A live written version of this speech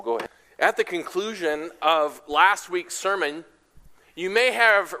At the conclusion of last week's sermon, you may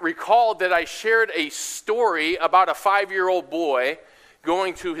have recalled that I shared a story about a 5-year-old boy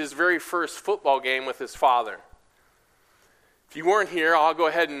going to his very first football game with his father. If you weren't here, I'll go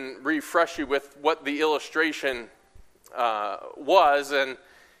ahead and refresh you with what the illustration was. And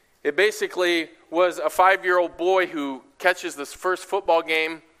it basically was a 5-year-old boy who catches this first football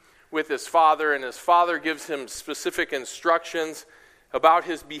game with his father, and his father gives him specific instructions about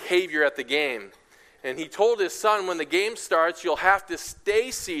his behavior at the game. And he told his son, when the game starts, you'll have to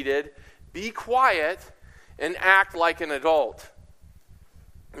stay seated, be quiet, and act like an adult.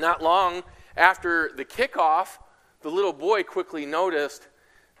 Not long after the kickoff, the little boy quickly noticed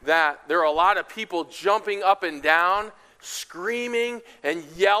that there are a lot of people jumping up and down, screaming and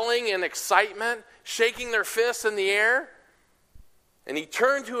yelling in excitement, shaking their fists in the air. And he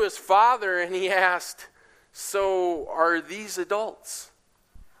turned to his father and he asked, "So are these adults?"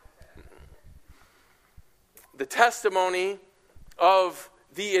 The testimony of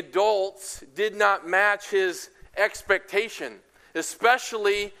the adults did not match his expectation,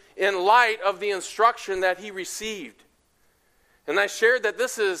 especially in light of the instruction that he received. And I shared that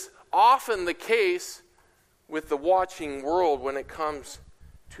this is often the case with the watching world when it comes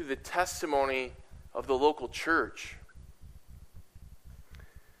to the testimony of the local church.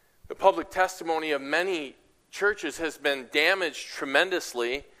 The public testimony of many churches has been damaged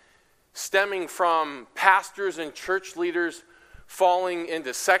tremendously, stemming from pastors and church leaders falling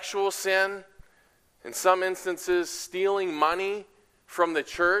into sexual sin, in some instances stealing money from the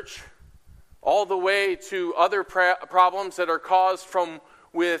church, all the way to other problems that are caused from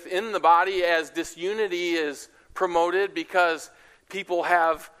within the body as disunity is promoted because people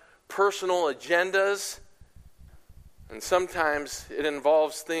have personal agendas. And sometimes it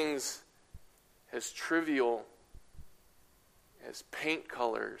involves things as trivial as paint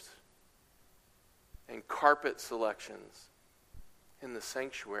colors and carpet selections in the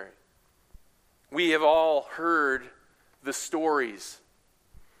sanctuary. We have all heard the stories.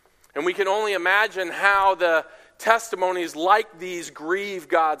 And we can only imagine how the testimonies like these grieve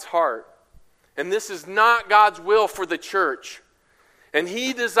God's heart. And this is not God's will for the church. And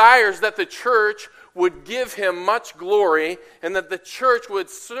He desires that the church would give Him much glory and that the church would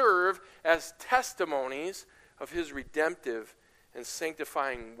serve as testimonies of His redemptive and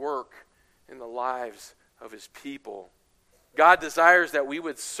sanctifying work in the lives of His people. God desires that we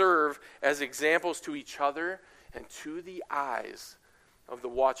would serve as examples to each other and to the eyes of the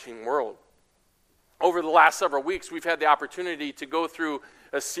watching world. Over the last several weeks, we've had the opportunity to go through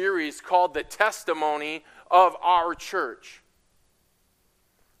a series called The Testimony of Our Church.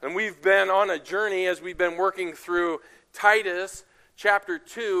 And we've been on a journey as we've been working through Titus chapter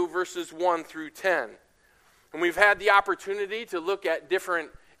 2, verses 1 through 10. And we've had the opportunity to look at different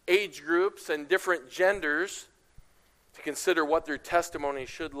age groups and different genders to consider what their testimony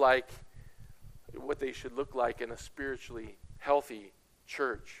should like, what they should look like in a spiritually healthy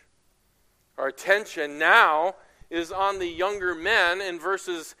church. Our attention now is on the younger men in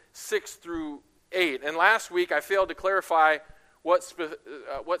verses 6 through 8. And last week I failed to clarify what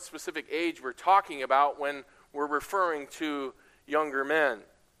specific age we're talking about when we're referring to younger men.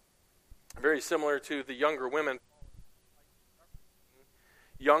 Very similar to the younger women.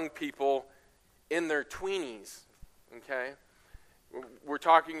 Young people in their tweenies, okay? We're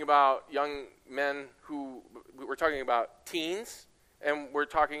talking about young men we're talking about teens, and we're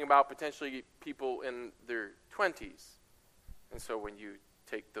talking about potentially people in their 20s. And so when you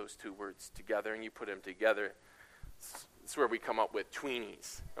take those two words together and you put them together, it's where we come up with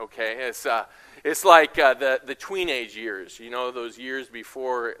tweenies, okay? It's like the tweenage years, those years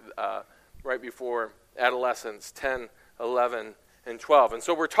before, right before adolescence, 10, 11, and 12. And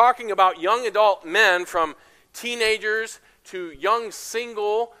so we're talking about young adult men from teenagers to young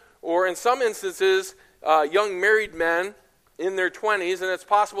single, or in some instances, young married men in their 20s, and it's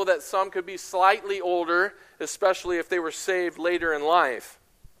possible that some could be slightly older, especially if they were saved later in life.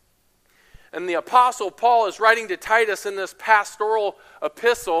 And the Apostle Paul is writing to Titus in this pastoral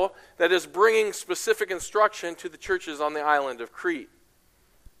epistle that is bringing specific instruction to the churches on the island of Crete.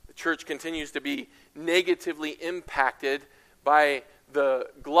 The church continues to be negatively impacted by the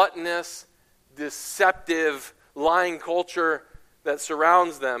gluttonous, deceptive, lying culture that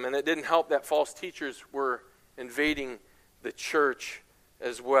surrounds them. And it didn't help that false teachers were invading the church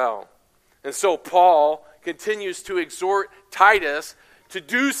as well. And so Paul continues to exhort Titus to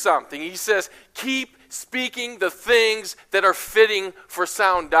do something. He says, keep speaking the things that are fitting for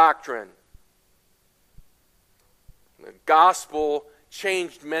sound doctrine. The gospel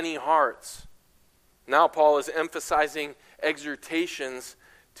changed many hearts. Now Paul is emphasizing exhortations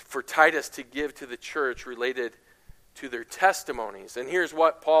for Titus to give to the church related to their testimonies. And here's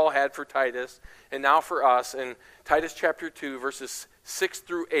what Paul had for Titus, and now for us, in Titus chapter 2, verses 6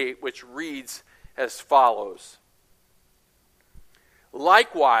 through 8, which reads as follows.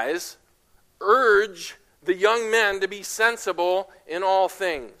 Likewise, urge the young men to be sensible in all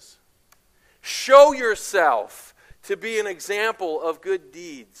things. Show yourself to be an example of good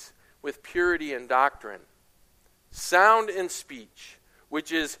deeds with purity and doctrine, sound in speech,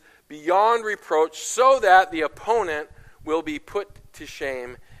 which is beyond reproach, so that the opponent will be put to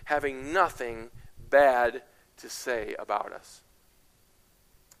shame, having nothing bad to say about us.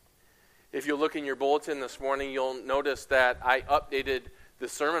 If you look in your bulletin this morning, you'll notice that I updated the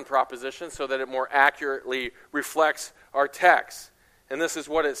sermon proposition so that it more accurately reflects our text. And this is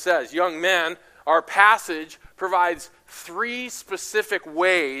what it says. Young men, our passage provides 3 specific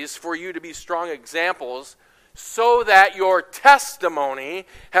ways for you to be strong examples so that your testimony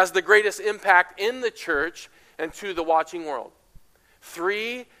has the greatest impact in the church and to the watching world.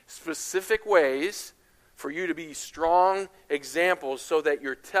 3 specific ways for you to be strong examples so that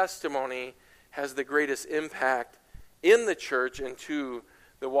your testimony has the greatest impact in the church and to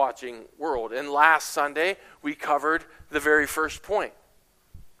the watching world. And last Sunday, we covered the very first point.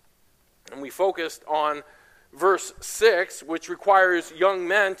 And we focused on verse 6, which requires young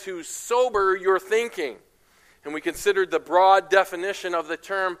men to sober your thinking. And we considered the broad definition of the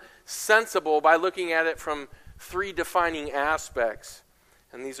term sensible by looking at it from 3 defining aspects.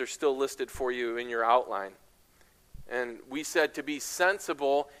 And these are still listed for you in your outline. And we said to be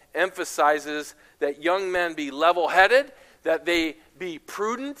sensible emphasizes that young men be level-headed, that they be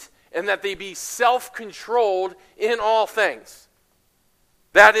prudent, and that they be self-controlled in all things.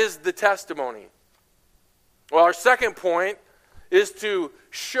 That is the testimony. Well, our second point is to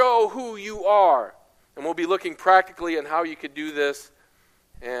show who you are. And we'll be looking practically at how you could do this.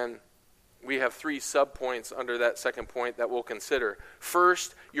 And we have 3 subpoints under that second point that we'll consider.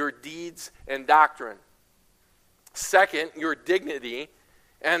 First, your deeds and doctrine. Second, your dignity.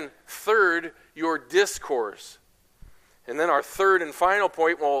 And third, your discourse. And then our third and final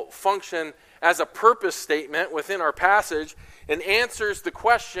point will function as a purpose statement within our passage and answers the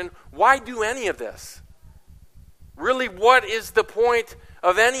question, why do any of this? Really, what is the point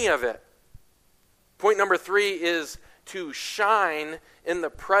of any of it? Point number 3 is to shine in the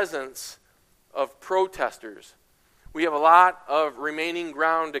presence of protesters. We have a lot of remaining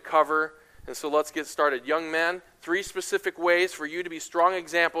ground to cover, and so let's get started. Young men, 3 specific ways for you to be strong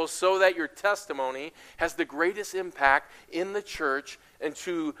examples so that your testimony has the greatest impact in the church and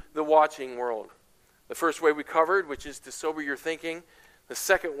to the watching world. The first way we covered, which is to sober your thinking. The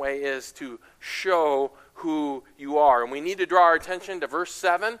second way is to show who you are. And we need to draw our attention to verse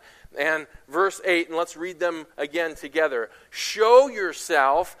 7 and verse 8, and let's read them again together. Show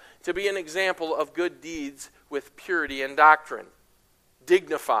yourself to be an example of good deeds with purity and doctrine,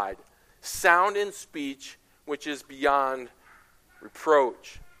 dignified, sound in speech, which is beyond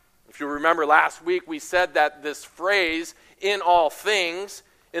reproach. If you remember last week, we said that this phrase, in all things,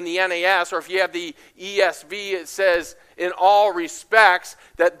 in the NAS, or if you have the ESV, it says, in all respects,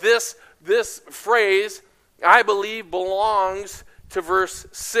 that this phrase, I believe, belongs to verse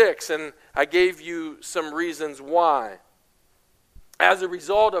 6, and I gave you some reasons why. As a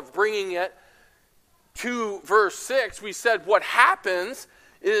result of bringing it to verse 6, we said what happens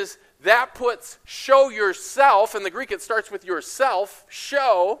is that puts show yourself, in the Greek it starts with yourself,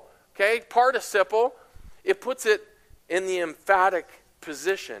 show, okay, participle, it puts it in the emphatic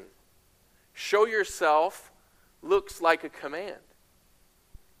position. Show yourself looks like a command.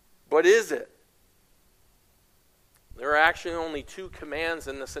 But is it? There are actually only 2 commands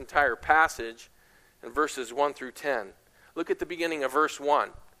in this entire passage in verses 1 through 10. Look at the beginning of verse 1.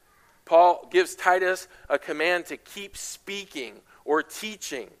 Paul gives Titus a command to keep speaking or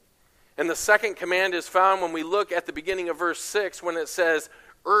teaching. And the second command is found when we look at the beginning of verse 6 when it says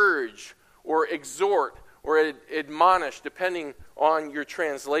urge or exhort or admonish, depending on your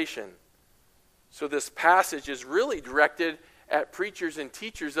translation. So this passage is really directed at preachers and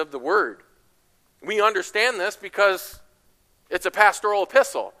teachers of the word. We understand this because it's a pastoral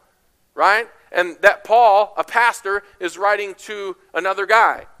epistle, right? And that Paul, a pastor, is writing to another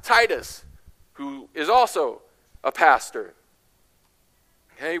guy, Titus, who is also a pastor.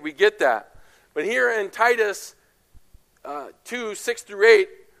 Okay, we get that. But here in Titus 2, 6 through 8,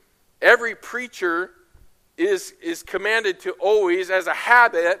 every preacher is commanded to always, as a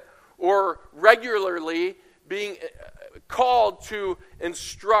habit or regularly, being called to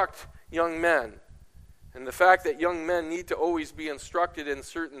instruct young men. And the fact that young men need to always be instructed in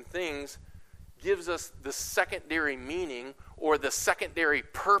certain things gives us the secondary meaning or the secondary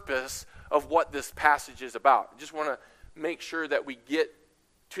purpose of what this passage is about. I just want to make sure that we get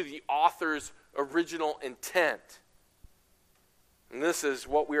to the author's original intent. And this is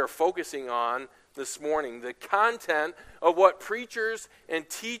what we are focusing on this morning, the content of what preachers and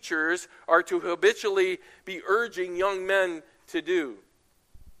teachers are to habitually be urging young men to do.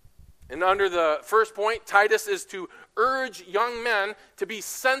 And under the first point, Titus is to urge young men to be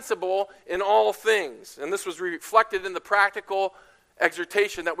sensible in all things. And this was reflected in the practical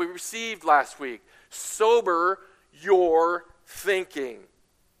exhortation that we received last week. Sober your thinking.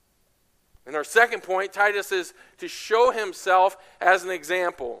 In our second point, Titus is to show himself as an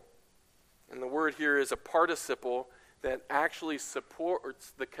example. And the word here is a participle that actually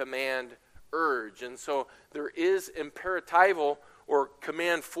supports the command urge. And so there is imperatival or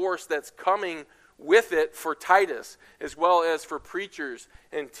command force that's coming with it for Titus, as well as for preachers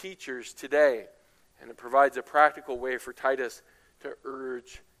and teachers today. And it provides a practical way for Titus to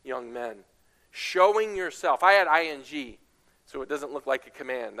urge young men. Showing yourself. I had ing, so it doesn't look like a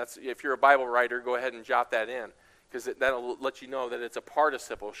command. That's, if you're a Bible writer, go ahead and jot that in, because that'll let you know that it's a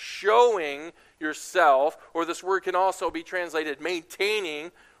participle. Showing yourself, or this word can also be translated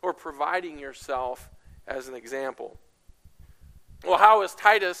maintaining or providing yourself as an example. Well, how is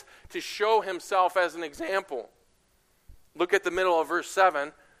Titus to show himself as an example? Look at the middle of verse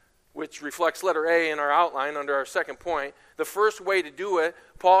 7, which reflects letter A in our outline under our second point. The first way to do it,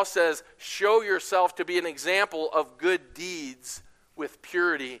 Paul says, show yourself to be an example of good deeds with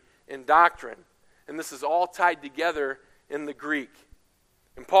purity in doctrine. And this is all tied together in the Greek.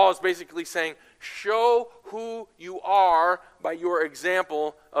 And Paul is basically saying, show who you are by your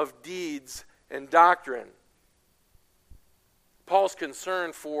example of deeds and doctrine. Paul's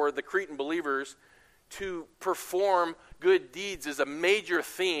concern for the Cretan believers to perform good deeds is a major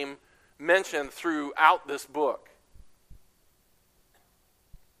theme mentioned throughout this book.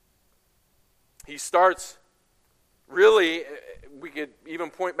 He starts, really, we could even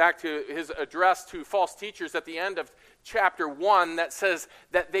point back to his address to false teachers at the end of chapter 1 that says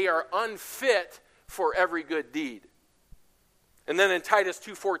that they are unfit for every good deed. And then in Titus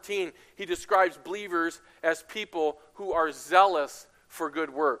 2:14, he describes believers as people who are zealous for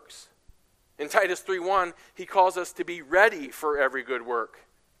good works. In Titus 3:1, he calls us to be ready for every good work.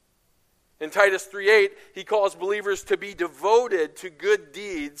 In Titus 3:8, he calls believers to be devoted to good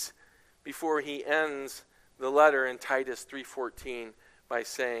deeds before he ends the letter in Titus 3:14 by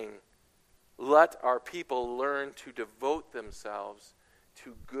saying, let our people learn to devote themselves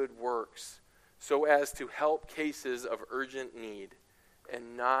to good works so as to help cases of urgent need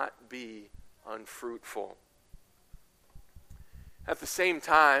and not be unfruitful. At the same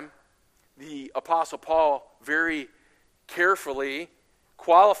time, the Apostle Paul very carefully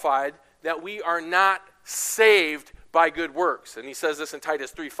qualified that we are not saved by good works. And he says this in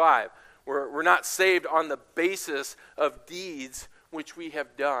Titus 3:5. We're not saved on the basis of deeds which we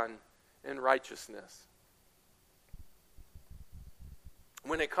have done in righteousness.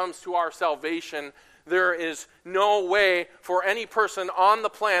 When it comes to our salvation, there is no way for any person on the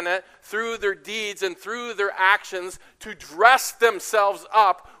planet, through their deeds and through their actions, to dress themselves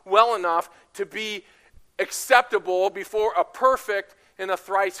up well enough to be acceptable before a perfect and a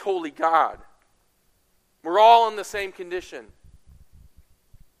thrice holy God. We're all in the same condition.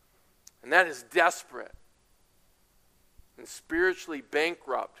 And that is desperate and spiritually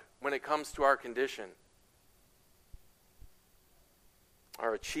bankrupt when it comes to our condition.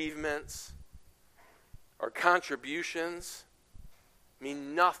 Our achievements, our contributions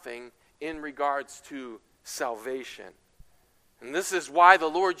mean nothing in regards to salvation. And this is why the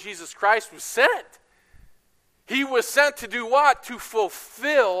Lord Jesus Christ was sent. He was sent to do what? To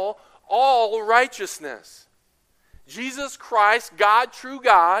fulfill all righteousness. Jesus Christ, God, true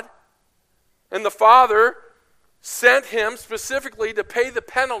God, and the Father sent him specifically to pay the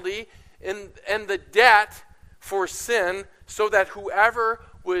penalty and the debt for sin, so that whoever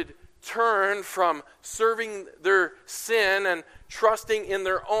would turn from serving their sin and trusting in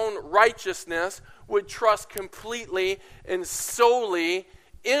their own righteousness would trust completely and solely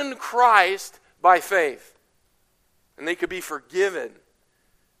in Christ by faith. And they could be forgiven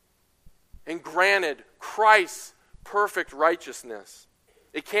and granted Christ's perfect righteousness.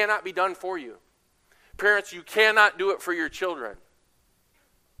 It cannot be done for you. Parents, you cannot do it for your children.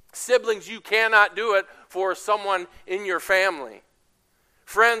 Siblings, you cannot do it for someone in your family.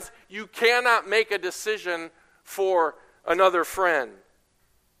 Friends, you cannot make a decision for another friend.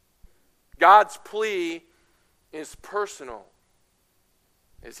 God's plea is personal,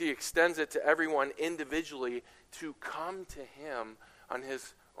 as he extends it to everyone individually to come to him on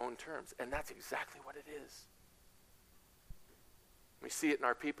his own terms. And that's exactly what it is. We see it in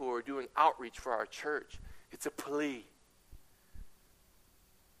our people who are doing outreach for our church. It's a plea.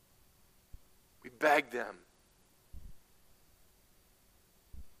 We beg them.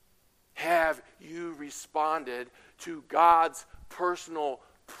 Have you responded to God's personal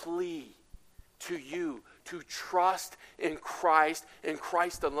plea to you to trust in Christ and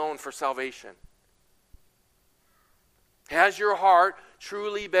Christ alone for salvation? Has your heart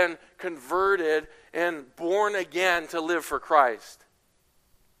truly been converted and born again to live for Christ?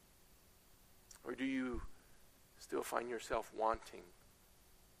 Or do you still find yourself wanting?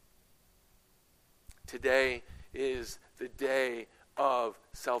 Today is the day of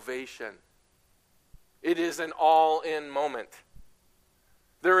salvation. It is an all-in moment.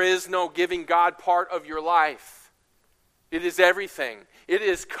 There is no giving God part of your life. It is everything. It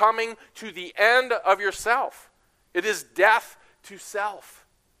is coming to the end of yourself. It is death to self.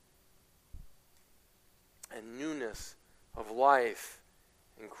 And newness of life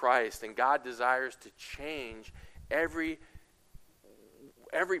in Christ. And God desires to change every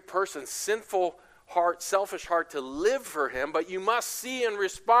person's sinful heart, selfish heart to live for Him, but you must see and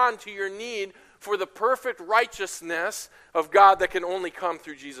respond to your need for the perfect righteousness of God that can only come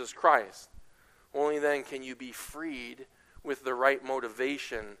through Jesus Christ. Only then can you be freed with the right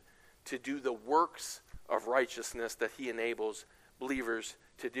motivation to do the works of righteousness that He enables believers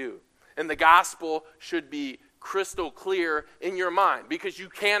to do. And the gospel should be crystal clear in your mind, because you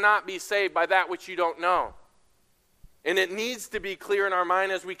cannot be saved by that which you don't know. And it needs to be clear in our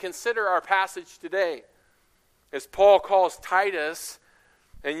mind as we consider our passage today. As Paul calls Titus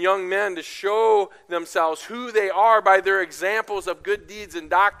and young men to show themselves who they are by their examples of good deeds and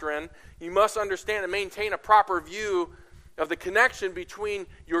doctrine, you must understand and maintain a proper view of the connection between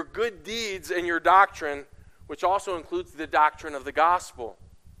your good deeds and your doctrine, which also includes the doctrine of the gospel.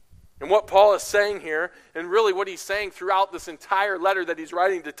 And what Paul is saying here, and really what he's saying throughout this entire letter that he's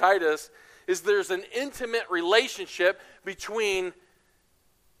writing to Titus, is there's an intimate relationship between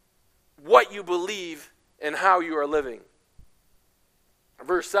what you believe and how you are living.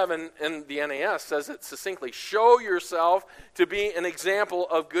 Verse 7 in the NAS says it succinctly: show yourself to be an example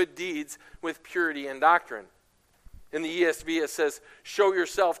of good deeds with purity and doctrine. In the ESV it says, show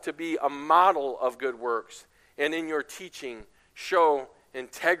yourself to be a model of good works, and in your teaching show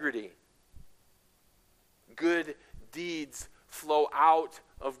integrity. Good deeds flow out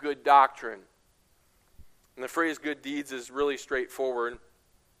of good doctrine. And the phrase good deeds is really straightforward.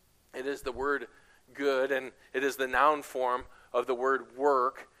 It is the word good, and it is the noun form of the word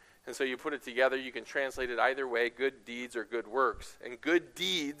work. And so you put it together, you can translate it either way, good deeds or good works. And good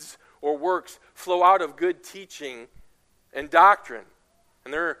deeds or works flow out of good teaching and doctrine.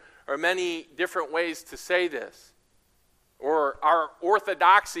 And there are many different ways to say this. Or our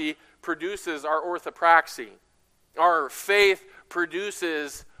orthodoxy produces our orthopraxy. Our faith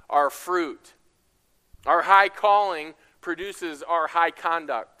produces our fruit. Our high calling produces our high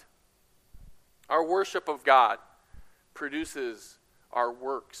conduct. Our worship of God produces our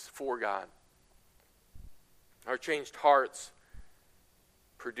works for God. Our changed hearts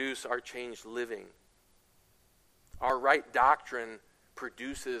produce our changed living. Our right doctrine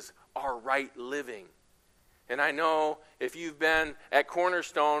produces our right living. And I know if you've been at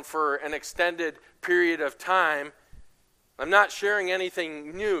Cornerstone for an extended period of time, I'm not sharing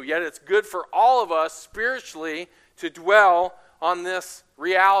anything new, yet it's good for all of us spiritually to dwell on this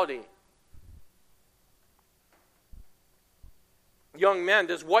reality. Young men,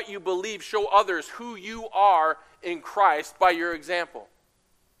 does what you believe show others who you are in Christ by your example?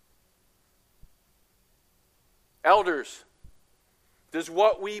 Elders, does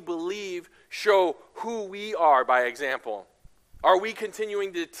what we believe show who we are by example? Are we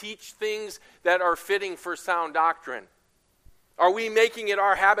continuing to teach things that are fitting for sound doctrine? Are we making it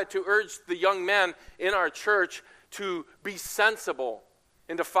our habit to urge the young men in our church to be sensible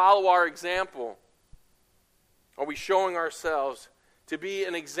and to follow our example? Are we showing ourselves to be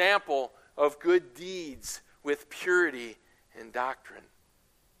an example of good deeds with purity and doctrine?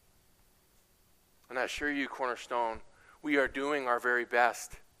 And I assure you, Cornerstone, we are doing our very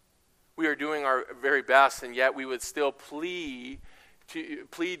best. We are doing our very best, and yet we would still plead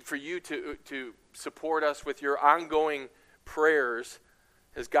for you to support us with your ongoing prayers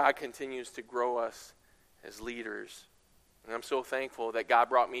as God continues to grow us as leaders. And I'm so thankful that God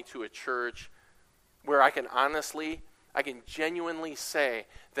brought me to a church where I can genuinely say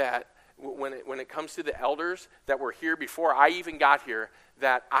that when it comes to the elders that were here before I even got here,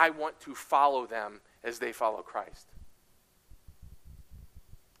 that I want to follow them as they follow Christ.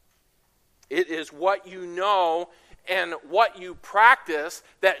 It is what you know and what you practice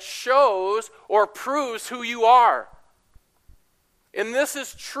that shows or proves who you are. And this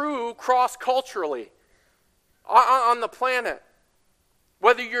is true cross-culturally on the planet.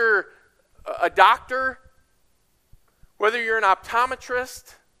 Whether you're a doctor, whether you're an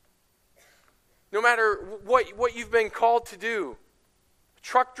optometrist, no matter what you've been called to do, a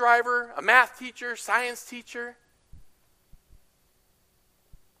truck driver, a math teacher, science teacher.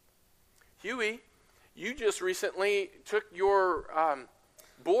 Huey, you just recently took your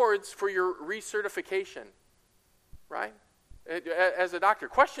boards for your recertification, right? As a doctor.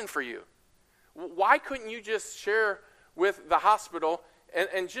 Question for you. Why couldn't you just share with the hospital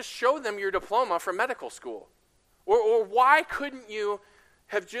and just show them your diploma from medical school? Or why couldn't you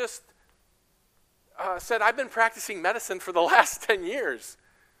have just said, I've been practicing medicine for the last 10 years.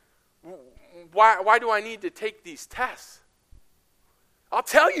 Why do I need to take these tests? I'll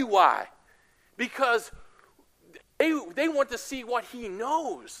tell you why. Because they want to see what he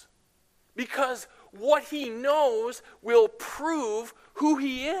knows. Because what he knows will prove who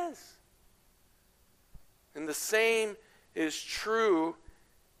he is. And the same is true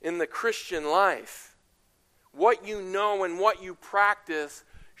in the Christian life. What you know and what you practice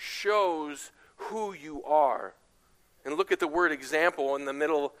shows who you are. And look at the word example in the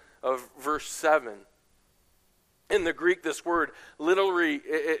middle of verse 7. In the Greek, this word literally,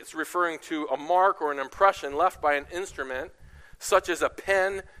 it's referring to a mark or an impression left by an instrument, such as a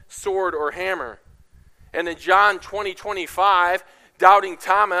pen, sword, or hammer. And in John 20:25, doubting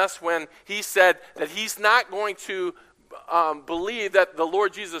Thomas, when he said that he's not going to believe that the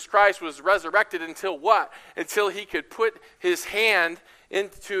Lord Jesus Christ was resurrected until what? Until he could put his hand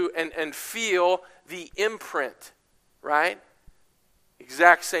into and feel the imprint, right?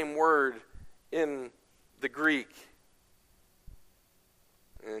 Exact same word in the Greek.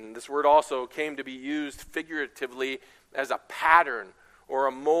 And this word also came to be used figuratively as a pattern or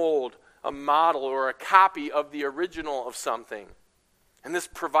a mold, a model, or a copy of the original of something. And this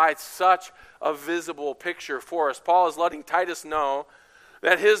provides such a visible picture for us. Paul is letting Titus know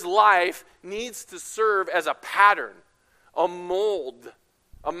that his life needs to serve as a pattern, a mold,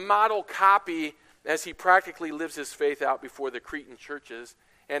 a model copy as he practically lives his faith out before the Cretan churches,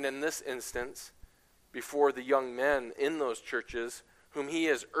 and in this instance, before the young men in those churches whom he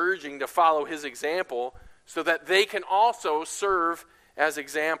is urging to follow his example so that they can also serve as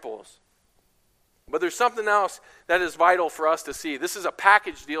examples. But there's something else that is vital for us to see. This is a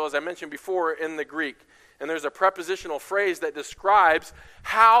package deal, as I mentioned before, in the Greek. And there's a prepositional phrase that describes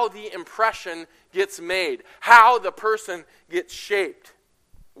how the impression gets made, how the person gets shaped.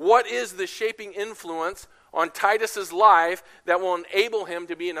 What is the shaping influence on Titus's life that will enable him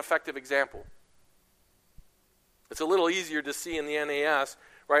to be an effective example? It's a little easier to see in the NAS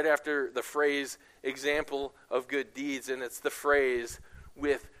right after the phrase example of good deeds, and it's the phrase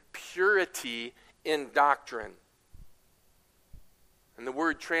with purity in doctrine. And the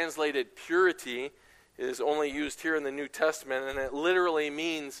word translated purity is only used here in the New Testament, and it literally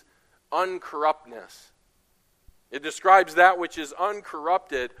means uncorruptness. It describes that which is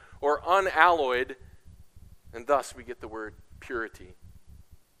uncorrupted or unalloyed, and thus we get the word purity.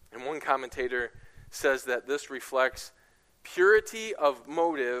 And one commentator says that this reflects purity of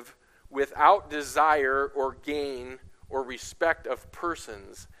motive without desire or gain or respect of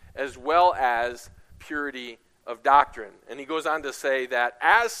persons, as well as purity of doctrine. And he goes on to say that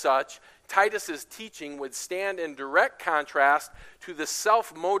as such, Titus's teaching would stand in direct contrast to the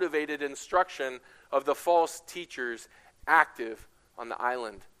self-motivated instruction of the false teachers active on the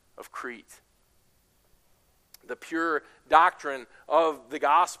island of Crete. The pure doctrine of the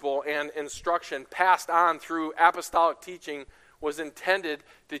gospel and instruction passed on through apostolic teaching was intended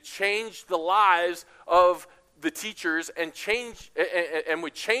to change the lives of the teachers and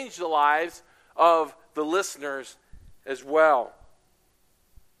would change the lives of the listeners as well.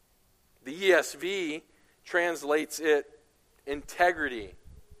 The ESV translates it integrity.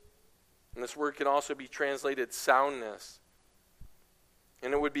 And this word can also be translated soundness.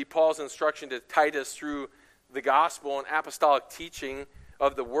 And it would be Paul's instruction to Titus through the gospel and apostolic teaching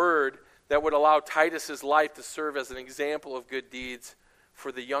of the word that would allow Titus's life to serve as an example of good deeds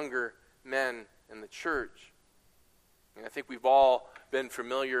for the younger men in the church. And I think we've all been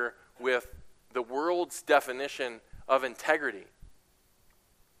familiar with the world's definition of integrity.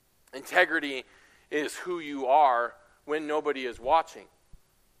 Integrity is who you are when nobody is watching.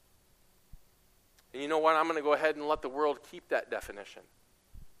 And you know what? I'm going to go ahead and let the world keep that definition.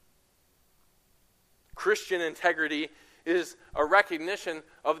 Christian integrity is a recognition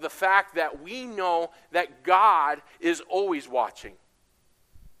of the fact that we know that God is always watching.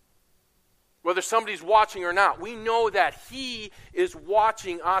 Whether somebody's watching or not, we know that He is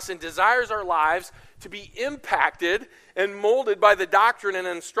watching us and desires our lives to be impacted and molded by the doctrine and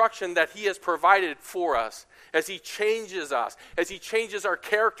instruction that He has provided for us as He changes us, as He changes our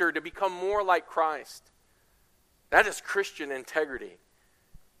character to become more like Christ. That is Christian integrity,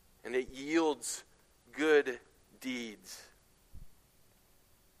 and it yields good deeds.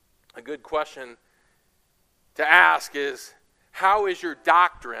 A good question to ask is, how is your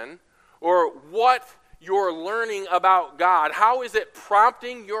doctrine, or what you're learning about God, how is it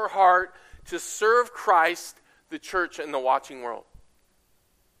prompting your heart to serve Christ, the church, and the watching world?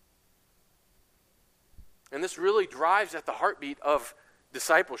 And this really drives at the heartbeat of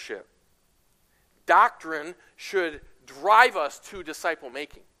discipleship. Doctrine should drive us to disciple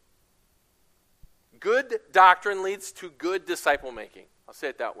making. Good doctrine leads to good disciple making. I'll say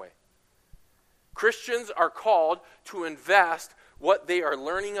it that way. Christians are called to invest what they are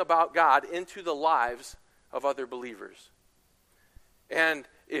learning about God into the lives of other believers. And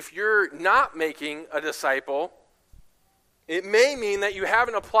if you're not making a disciple, it may mean that you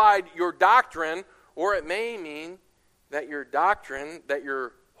haven't applied your doctrine, or it may mean that your doctrine that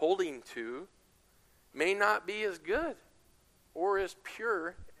you're holding to may not be as good or as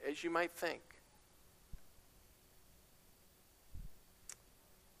pure as you might think.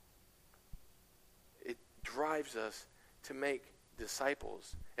 It drives us to make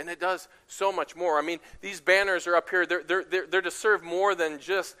disciples. And it does so much more. I mean, these banners are up here. They're to serve more than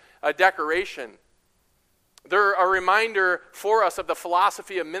just a decoration. They're a reminder for us of the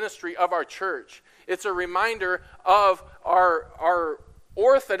philosophy of ministry of our church. It's a reminder of our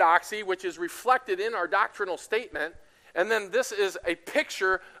orthodoxy, which is reflected in our doctrinal statement. And then this is a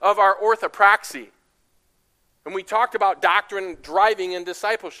picture of our orthopraxy. And we talked about doctrine driving in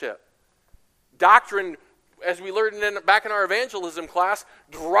discipleship. Doctrine, as we learned back in our evangelism class,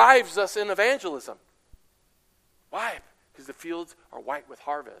 drives us in evangelism. Why? Because the fields are white with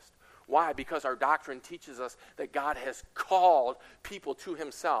harvest. Why? Because our doctrine teaches us that God has called people to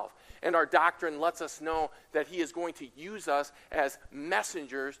Himself. And our doctrine lets us know that He is going to use us as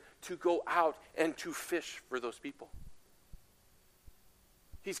messengers to go out and to fish for those people.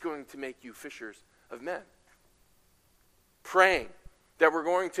 He's going to make you fishers of men. Praying that we're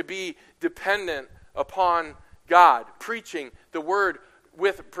going to be dependent upon God, preaching the Word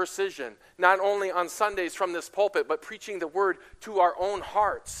with precision, not only on Sundays from this pulpit, but preaching the Word to our own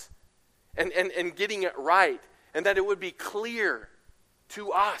hearts and getting it right, and that it would be clear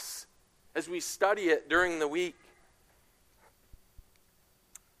to us as we study it during the week.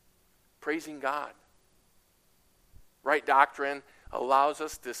 Praising God. Right doctrine allows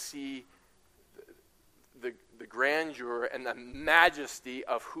us to see the grandeur and the majesty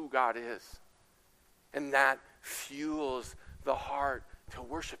of who God is. And that fuels the heart to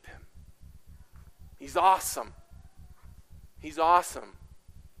worship Him. He's awesome. He's awesome.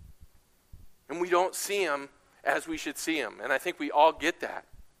 And we don't see Him as we should see Him. And I think we all get that.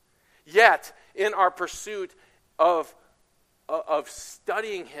 Yet, in our pursuit of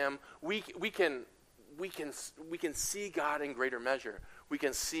studying Him, we can see God in greater measure. We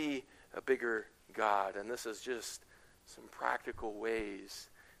can see a bigger God. And this is just some practical ways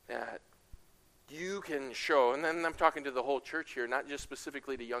that you can show, and then I'm talking to the whole church here, not just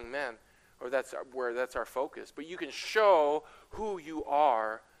specifically to young men, or that's our focus, but you can show who you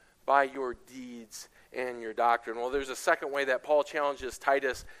are by your deeds and your doctrine. Well, there's a second way that Paul challenges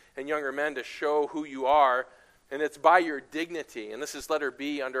Titus and younger men to show who you are, and it's by your dignity. And this is letter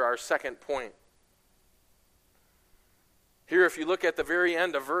B under our second point. Here, if you look at the very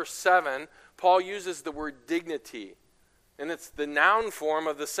end of verse 7, Paul uses the word dignity. And it's the noun form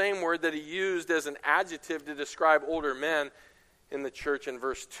of the same word that he used as an adjective to describe older men in the church in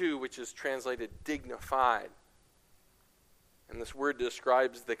verse 2, which is translated dignified. And this word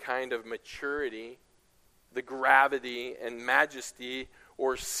describes the kind of maturity, the gravity and majesty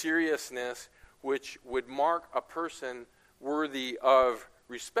or seriousness which would mark a person worthy of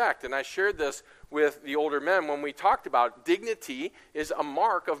respect. And I shared this with the older men when we talked about dignity is a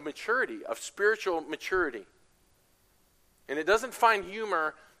mark of maturity, of spiritual maturity. And it doesn't find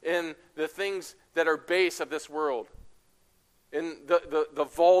humor in the things that are base of this world, in the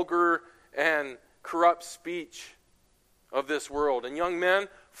vulgar and corrupt speech of this world. And young men,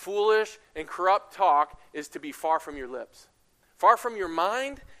 foolish and corrupt talk is to be far from your lips. Far from your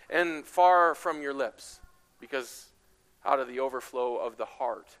mind and far from your lips. Because out of the overflow of the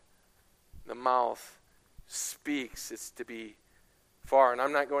heart, the mouth speaks. It's to be far. And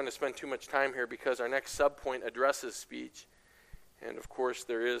I'm not going to spend too much time here because our next subpoint addresses speech. And of course,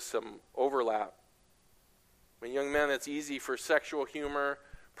 there is some overlap. When young men, it's easy for sexual humor,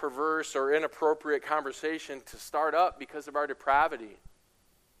 perverse or inappropriate conversation to start up because of our depravity.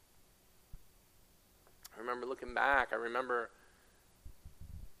 I remember looking back. I remember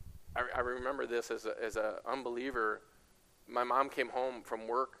this as a unbeliever. My mom came home from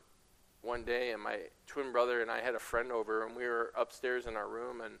work one day, and my twin brother and I had a friend over, and we were upstairs in our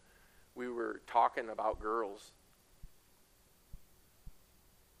room, and we were talking about girls.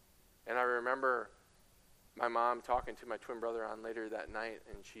 And I remember my mom talking to my twin brother on later that night,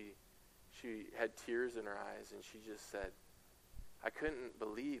 and she had tears in her eyes, and she just said, "I couldn't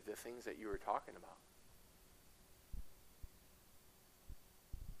believe the things that you were talking about."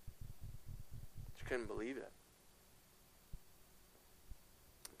 She couldn't believe it.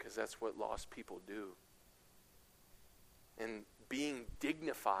 Because that's what lost people do. And being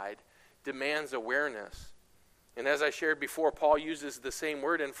dignified demands awareness. And as I shared before, Paul uses the same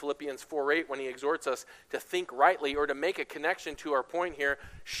word in Philippians 4:8 when he exhorts us to think rightly, or to make a connection to our point here.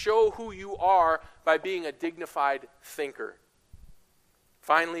 Show who you are by being a dignified thinker.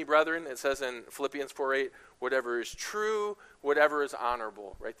 Finally, brethren, it says in Philippians 4:8, whatever is true, whatever is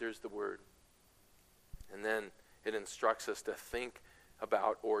honorable. Right there's the word. And then it instructs us to think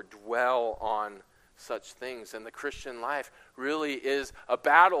about or dwell on such things. And the Christian life really is a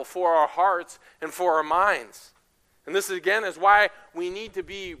battle for our hearts and for our minds. And this, again, is why we need to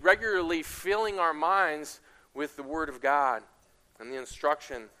be regularly filling our minds with the Word of God and the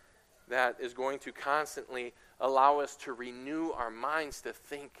instruction that is going to constantly allow us to renew our minds to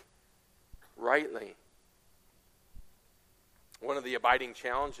think rightly. One of the abiding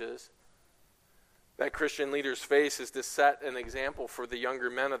challenges that Christian leaders face is to set an example for the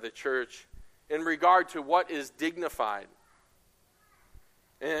younger men of the church in regard to what is dignified.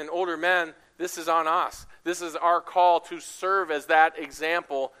 And older men, this is on us. This is our call to serve as that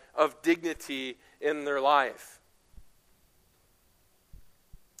example of dignity in their life.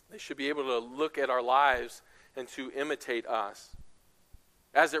 They should be able to look at our lives and to imitate us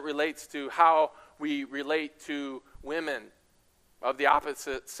as it relates to how we relate to women of the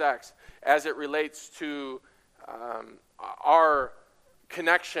opposite sex, as it relates to our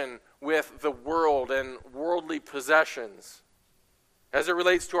connection with the world and worldly possessions, as it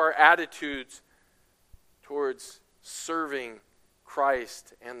relates to our attitudes towards serving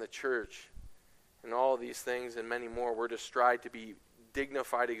Christ and the church, and all these things and many more. We're to strive to be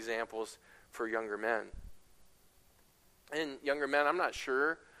dignified examples for younger men. And younger men, I'm not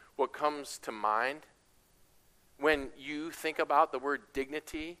sure what comes to mind when you think about the word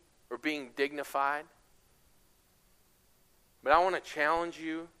dignity or being dignified. But I want to challenge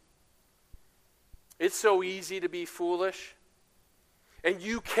you. It's so easy to be foolish. And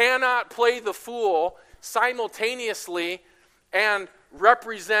you cannot play the fool simultaneously and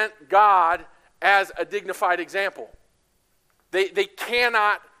represent God as a dignified example. They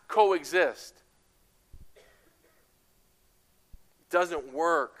cannot coexist. It doesn't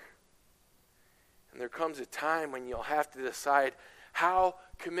work. And there comes a time when you'll have to decide, how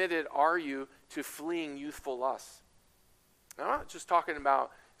committed are you to fleeing youthful lusts? Now, I'm not just talking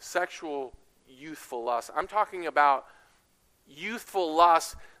about sexual youthful lust. I'm talking about youthful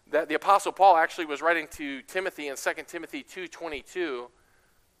lust that the Apostle Paul actually was writing to Timothy in 2 Timothy 2:22,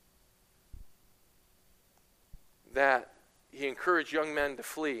 that he encouraged young men to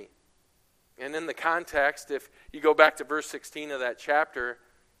flee. And in the context, if you go back to verse 16 of that chapter,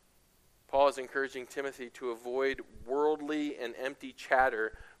 Paul is encouraging Timothy to avoid worldly and empty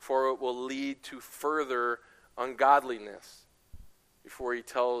chatter, for it will lead to further ungodliness, before he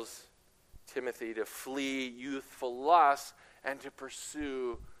tells Timothy to flee youthful lusts and to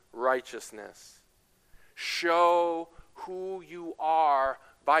pursue righteousness. Show who you are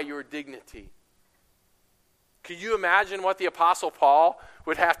by your dignity. Can you imagine what the Apostle Paul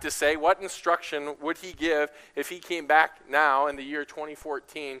would have to say? What instruction would he give if he came back now in the year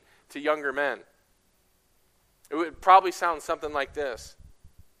 2014 to younger men? It would probably sound something like this.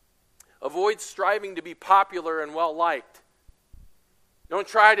 Avoid striving to be popular and well-liked. Don't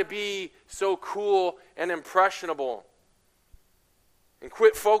try to be so cool and impressionable. And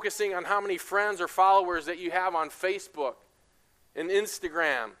quit focusing on how many friends or followers that you have on Facebook and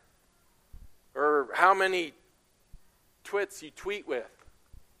Instagram, or how many twits you tweet with.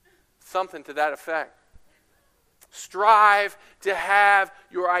 Something to that effect. Strive to have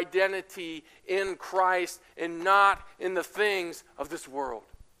your identity in Christ and not in the things of this world.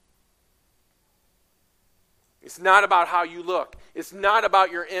 It's not about how you look. It's not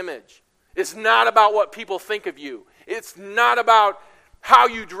about your image. It's not about what people think of you. It's not about how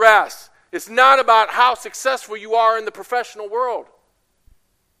you dress. It's not about how successful you are in the professional world.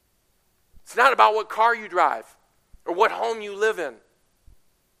 It's not about what car you drive or what home you live in.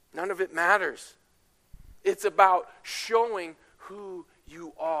 None of it matters. It's about showing who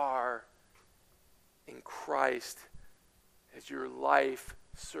you are in Christ as your life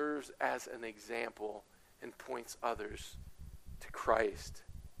serves as an example and points others to Christ.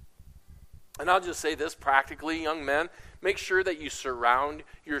 And I'll just say this practically, young men, make sure that you surround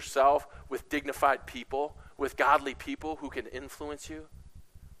yourself with dignified people, with godly people who can influence you.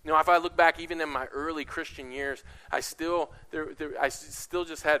 You know, if I look back even in my early Christian years, I still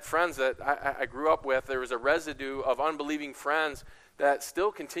just had friends that I grew up with. There was a residue of unbelieving friends that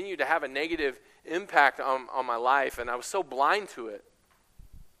still continue to have a negative impact on my life, and I was so blind to it.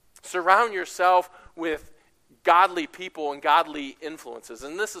 Surround yourself with godly people and godly influences.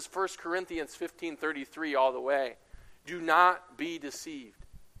 And this is 1 Corinthians 15:33 all the way. Do not be deceived.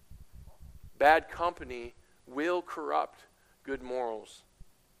 Bad company will corrupt good morals.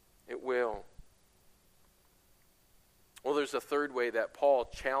 It will. Well, there's a third way that Paul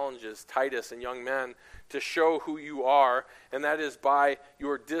challenges Titus and young men to show who you are, and that is by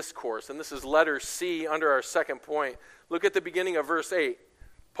your discourse. And this is letter C under our second point. Look at the beginning of verse 8.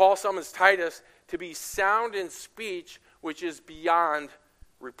 Paul summons Titus to be sound in speech, which is beyond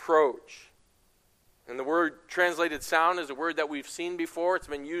reproach. And the word translated sound is a word that we've seen before. It's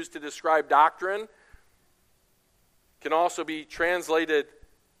been used to describe doctrine. It can also be translated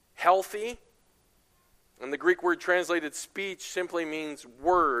healthy. And the Greek word translated speech simply means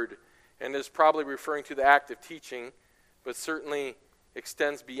word and is probably referring to the act of teaching, but certainly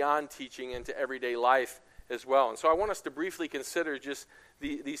extends beyond teaching into everyday life as well. And so I want us to briefly consider just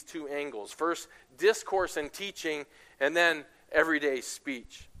these two angles. First, discourse and teaching, and then everyday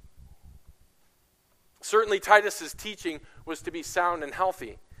speech. Certainly Titus's teaching was to be sound and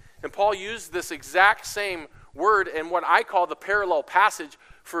healthy. And Paul used this exact same word in what I call the parallel passage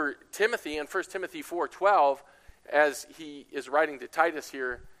for Timothy in 1 Timothy 4:12, as he is writing to Titus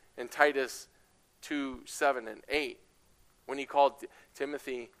here in Titus 2:7 and 8. When he called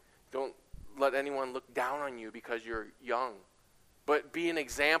Timothy, don't let anyone look down on you because you're young, but be an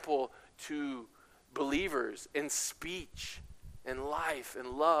example to believers in speech, in life,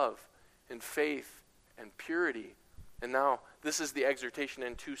 in love, in faith, and purity. And now this is the exhortation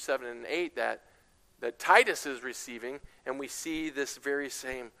in 2:7 and 8 that Titus is receiving, and we see this very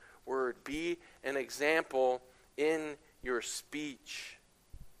same word. Be an example in your speech.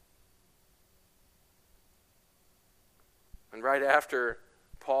 And right after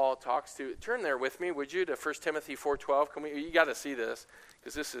Paul talks to, turn there with me, would you, to 1 Timothy 4:12. You got to see this,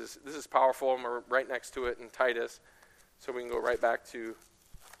 because this is powerful, and we're right next to it in Titus, so we can go right back to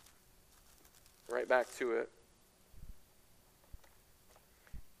it.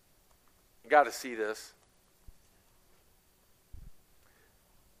 You got to see this.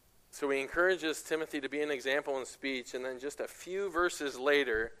 So he encourages Timothy to be an example in speech, and then just a few verses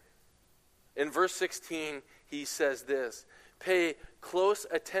later, in verse 16, he says this: pay close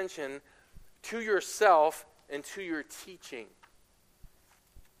attention to yourself and to your teaching.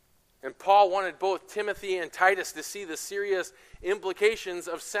 And Paul wanted both Timothy and Titus to see the serious implications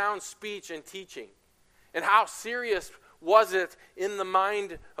of sound speech and teaching. And how serious was it in the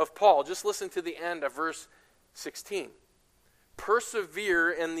mind of Paul? Just listen to the end of verse 16.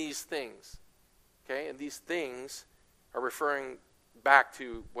 Persevere in these things. Okay, and these things are referring back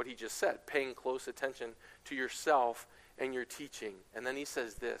to what he just said, paying close attention to yourself and your teaching. And then he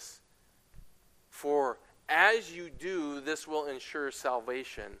says this: for as you do, this will ensure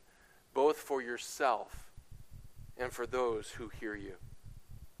salvation, both for yourself and for those who hear you.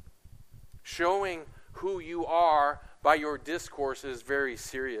 Showing who you are by your discourse is very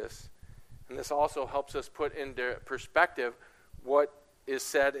serious. And this also helps us put into perspective what is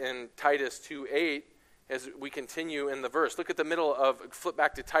said in Titus 2:8 as we continue in the verse. Look at the middle of, flip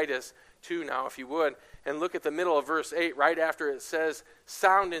back to Titus 2 now if you would, and look at the middle of verse 8. Right after it says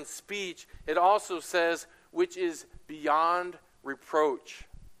sound in speech, it also says which is beyond reproach.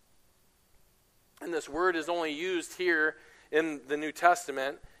 And this word is only used here in the New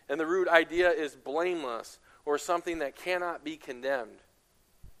Testament, and the root idea is blameless, or something that cannot be condemned.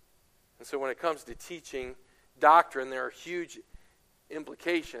 And so when it comes to teaching doctrine, there are huge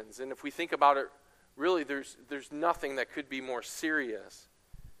implications. And if we think about it, really there's nothing that could be more serious.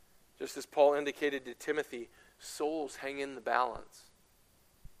 Just as Paul indicated to Timothy, souls hang in the balance.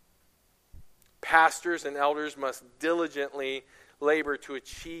 Pastors and elders must diligently labor to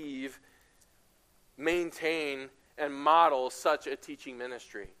achieve, maintain, and model such a teaching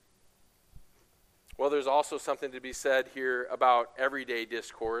ministry. Well, there's also something to be said here about everyday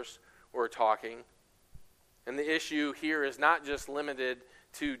discourse or talking. And the issue here is not just limited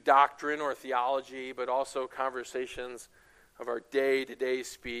to doctrine or theology, but also conversations of our day-to-day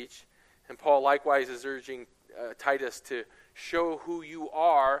speech. And Paul likewise is urging Titus to show who you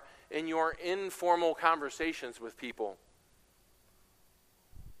are in your informal conversations with people.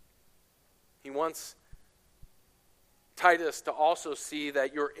 He wants Titus to also see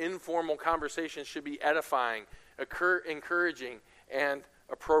that your informal conversations should be edifying, encouraging, and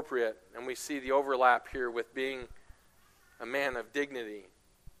appropriate. And we see the overlap here with being a man of dignity.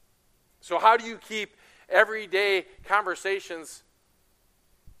 So how do you keep everyday conversations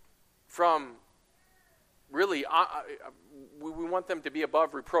from really, we want them to be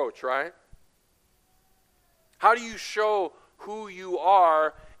above reproach, right? How do you show who you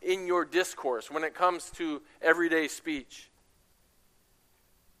are in your discourse when it comes to everyday speech?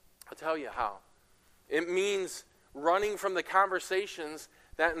 I'll tell you how. It means running from the conversations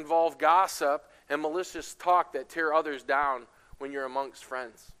that involve gossip and malicious talk that tear others down when you're amongst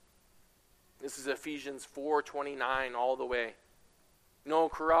friends. This is Ephesians 4:29 all the way. No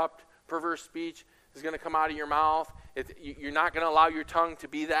corrupt, perverse speech is going to come out of your mouth. You're not going to allow your tongue to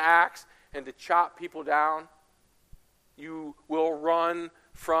be the axe and to chop people down. You will run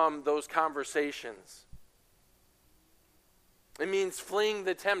from those conversations. It means fleeing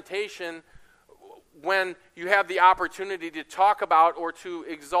the temptation when you have the opportunity to talk about or to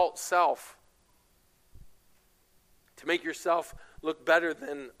exalt self, to make yourself look better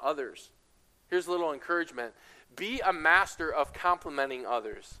than others. Here's a little encouragement. Be a master of complimenting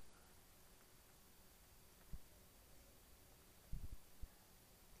others.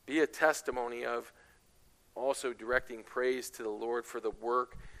 Be a testimony of also directing praise to the Lord for the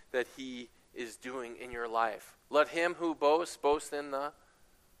work that He is doing in your life. Let him who boasts, boast in the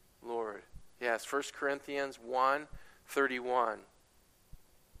Lord. Yes, 1 Corinthians 1:31.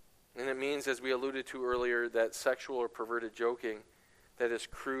 And it means, as we alluded to earlier, that sexual or perverted joking that is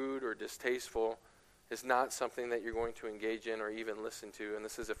crude or distasteful is not something that you're going to engage in or even listen to. And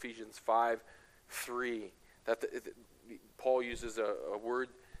this is Ephesians 5:3. Paul uses a word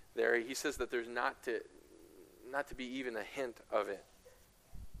there. He says that there's not to be even a hint of it.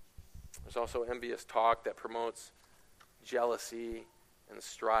 There's also envious talk that promotes jealousy and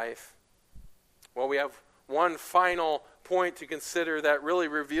strife. Well, we have one final point to consider that really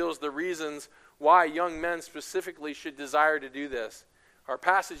reveals the reasons why young men specifically should desire to do this. Our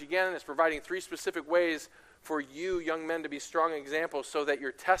passage, again, is providing 3 specific ways for you, young men, to be strong examples so that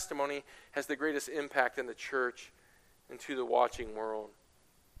your testimony has the greatest impact in the church and to the watching world.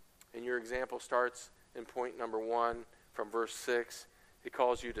 And your example starts in point number 1 from verse 6. It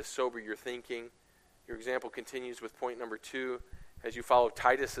calls you to sober your thinking. Your example continues with point number 2 as you follow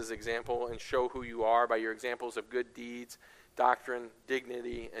Titus's example and show who you are by your examples of good deeds, doctrine,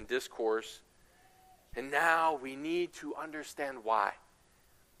 dignity, and discourse. And now we need to understand why.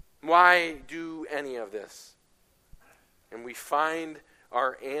 Why do any of this? And we find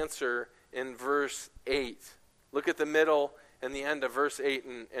our answer in verse 8. Look at the middle and the end of verse 8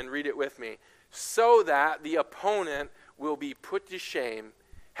 and read it with me. So that the opponent will be put to shame,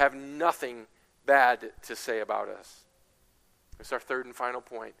 have nothing bad to say about us. It's our third and final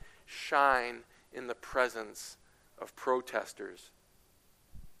point. Shine in the presence of protesters.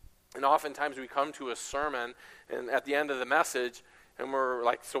 And oftentimes we come to a sermon and at the end of the message and we're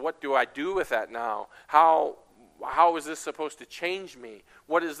like, so what do I do with that now? How is this supposed to change me?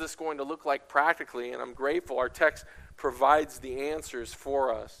 What is this going to look like practically? And I'm grateful our text provides the answers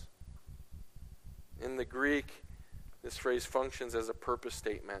for us. In the Greek, this phrase functions as a purpose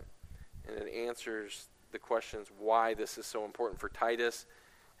statement, and it answers the questions why this is so important for Titus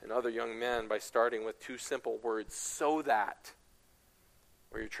and other young men by starting with 2 simple words, so that,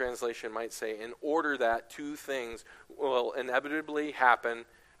 or your translation might say, in order that 2 things will inevitably happen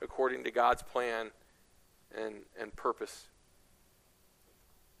according to God's plan and purpose.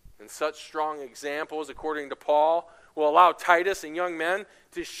 And such strong examples, according to Paul, will allow Titus and young men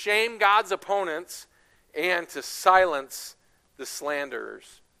to shame God's opponents and to silence the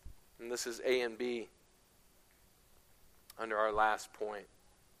slanderers. And this is A and B under our last point.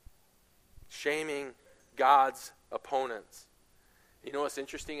 Shaming God's opponents. You know what's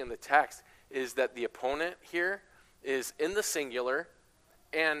interesting in the text is that the opponent here is in the singular,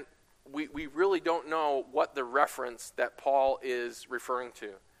 and we really don't know what the reference that Paul is referring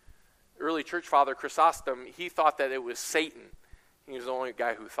to. Early church father Chrysostom, he thought that it was Satan. He was the only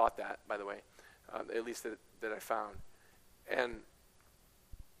guy who thought that, by the way, at least that I found. And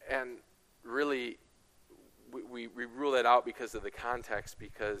really, we rule that out because of the context,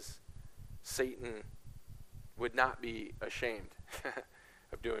 because Satan would not be ashamed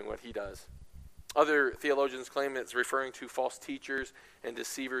of doing what he does. Other theologians claim it's referring to false teachers and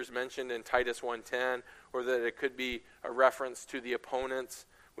deceivers mentioned in Titus 1:10, or that it could be a reference to the opponents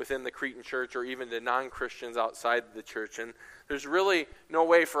within the Cretan church or even to non-Christians outside the church. And there's really no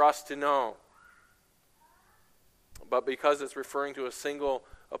way for us to know. But because it's referring to a single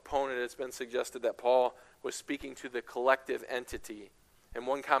opponent, it's been suggested that Paul was speaking to the collective entity. And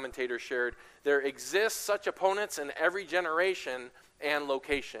one commentator shared, there exists such opponents in every generation and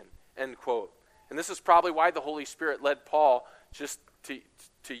location, end quote. And this is probably why the Holy Spirit led Paul just to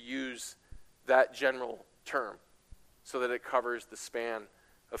use that general term, so that it covers the span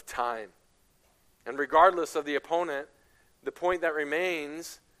of time. And regardless of the opponent, the point that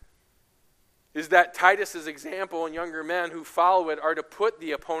remains is that Titus's example and younger men who follow it are to put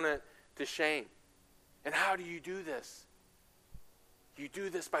the opponent to shame. And how do you do this? You do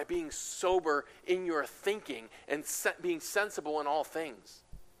this by being sober in your thinking and being sensible in all things.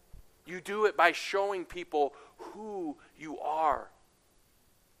 You do it by showing people who you are.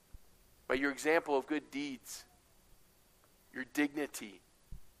 By your example of good deeds, your dignity,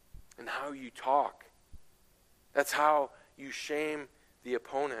 and how you talk. That's how you shame the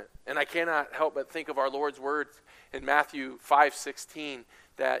opponent. And I cannot help but think of our Lord's words in Matthew 5:16,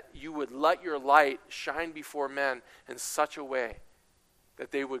 that you would let your light shine before men in such a way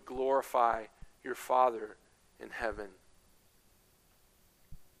that they would glorify your Father in heaven.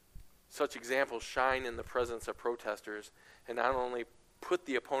 Such examples shine in the presence of protesters and not only put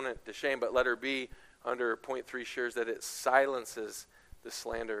the opponent to shame, but letter B under point 3 shares that it silences the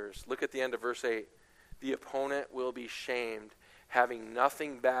slanderers. Look at the end of verse 8. The opponent will be shamed, having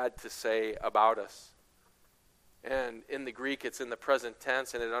nothing bad to say about us. And in the Greek, it's in the present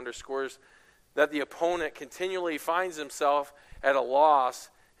tense, and it underscores that the opponent continually finds himself at a loss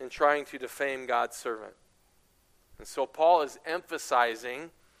in trying to defame God's servant. And so Paul is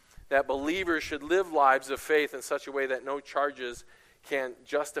emphasizing that believers should live lives of faith in such a way that no charges can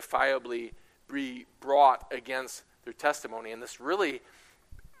justifiably be brought against their testimony. And this really,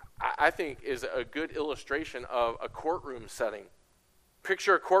 I think, is a good illustration of a courtroom setting.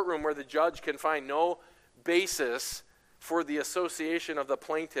 Picture a courtroom where the judge can find no basis for the association of the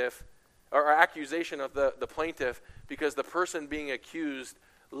plaintiff or accusation of the plaintiff because the person being accused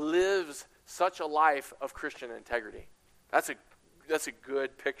lives such a life of Christian integrity. That's a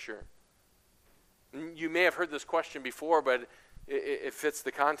good picture. You may have heard this question before, but it fits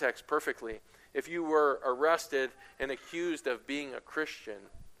the context perfectly. If you were arrested and accused of being a Christian,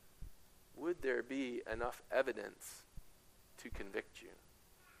 would there be enough evidence to convict you?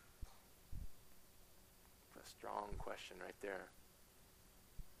 A strong question right there.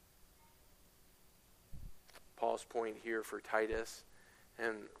 Paul's point here for Titus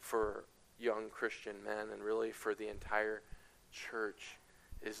and for young Christian men and really for the entire church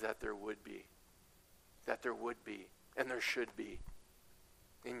is that there would be, and there should be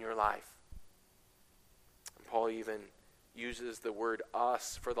in your life. And Paul even uses the word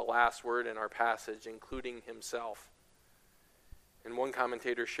us for the last word in our passage, including himself. And one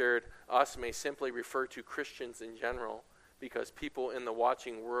commentator shared, us may simply refer to Christians in general because people in the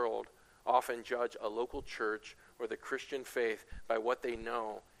watching world often judge a local church or the Christian faith by what they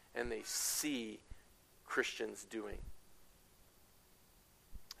know and they see Christians doing.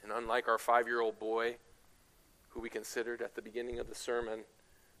 And unlike our 5-year-old boy, who we considered at the beginning of the sermon,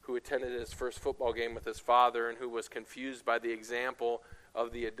 who attended his first football game with his father and who was confused by the example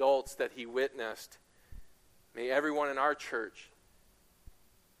of the adults that he witnessed, may everyone in our church,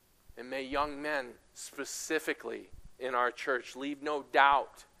 and may young men specifically in our church, leave no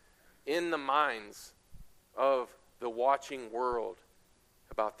doubt in the minds of the watching world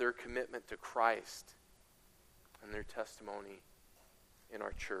about their commitment to Christ and their testimony in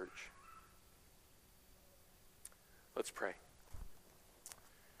our church. Let's pray.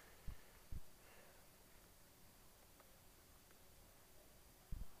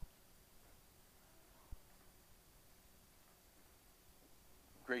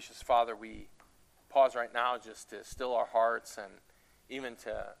 Gracious Father, we pause right now just to still our hearts and even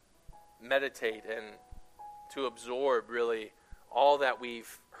to meditate and to absorb really all that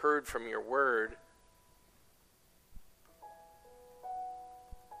we've heard from your word.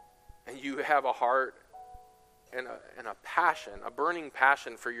 And you have a heart and a passion, a burning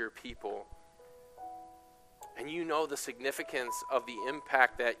passion for your people. And you know the significance of the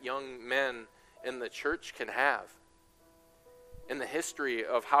impact that young men in the church can have. In the history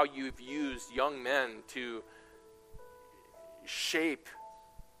of how you've used young men to shape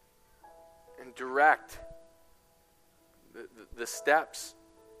and direct the steps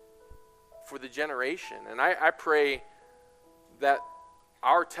for the generation. And I pray that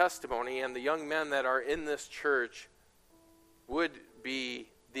our testimony and the young men that are in this church would be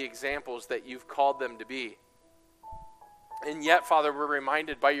the examples that you've called them to be. And yet, Father, we're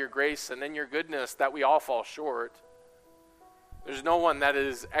reminded by your grace and in your goodness that we all fall short. There's no one that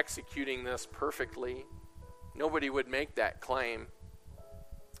is executing this perfectly. Nobody would make that claim.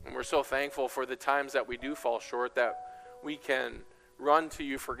 And we're so thankful for the times that we do fall short, that we can run to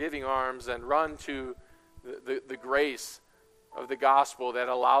you forgiving arms and run to the grace of the gospel that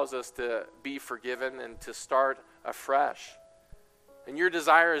allows us to be forgiven and to start afresh. And your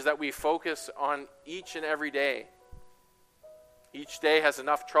desire is that we focus on each and every day. Each day has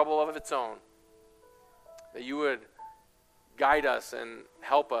enough trouble of its own. That you would guide us and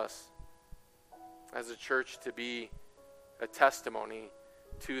help us as a church to be a testimony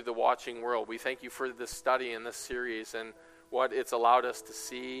to the watching world. We thank you for this study and this series and what it's allowed us to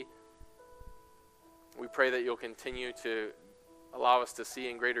see. We pray that you'll continue to allow us to see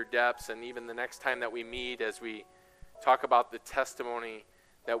in greater depths, and even the next time that we meet, as we talk about the testimony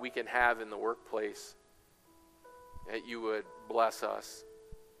that we can have in the workplace, that you would bless us.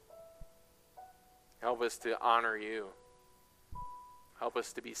 Help us to honor you. Help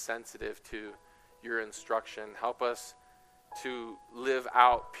us to be sensitive to your instruction. Help us to live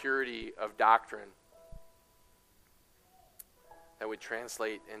out purity of doctrine that would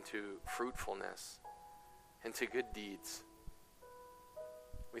translate into fruitfulness, into good deeds.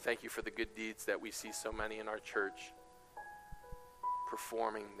 We thank you for the good deeds that we see so many in our church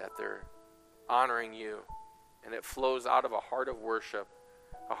performing, that they're honoring you, and it flows out of a heart of worship,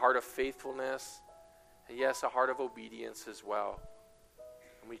 a heart of faithfulness, and yes, a heart of obedience as well.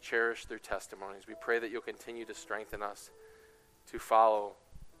 And we cherish their testimonies. We pray that you'll continue to strengthen us to follow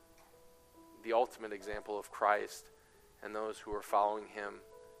the ultimate example of Christ and those who are following him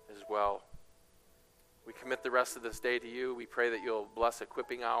as well. We commit the rest of this day to you. We pray that you'll bless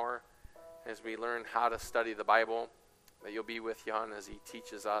Equipping Hour as we learn how to study the Bible, that you'll be with Jan as he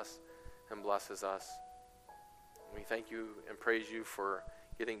teaches us and blesses us. We thank you and praise you for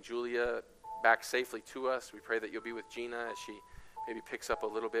getting Julia back safely to us. We pray that you'll be with Gina as she maybe picks up a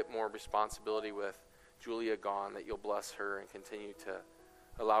little bit more responsibility with Julia gone, that you'll bless her and continue to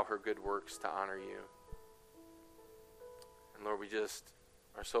allow her good works to honor you. And Lord, we just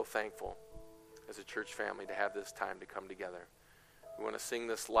are so thankful as a church family to have this time to come together. We want to sing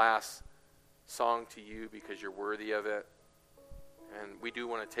this last song to you because you're worthy of it. And we do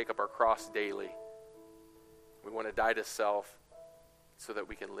want to take up our cross daily. We want to die to self so that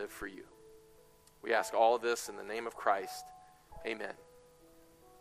we can live for you. We ask all of this in the name of Christ. Amen.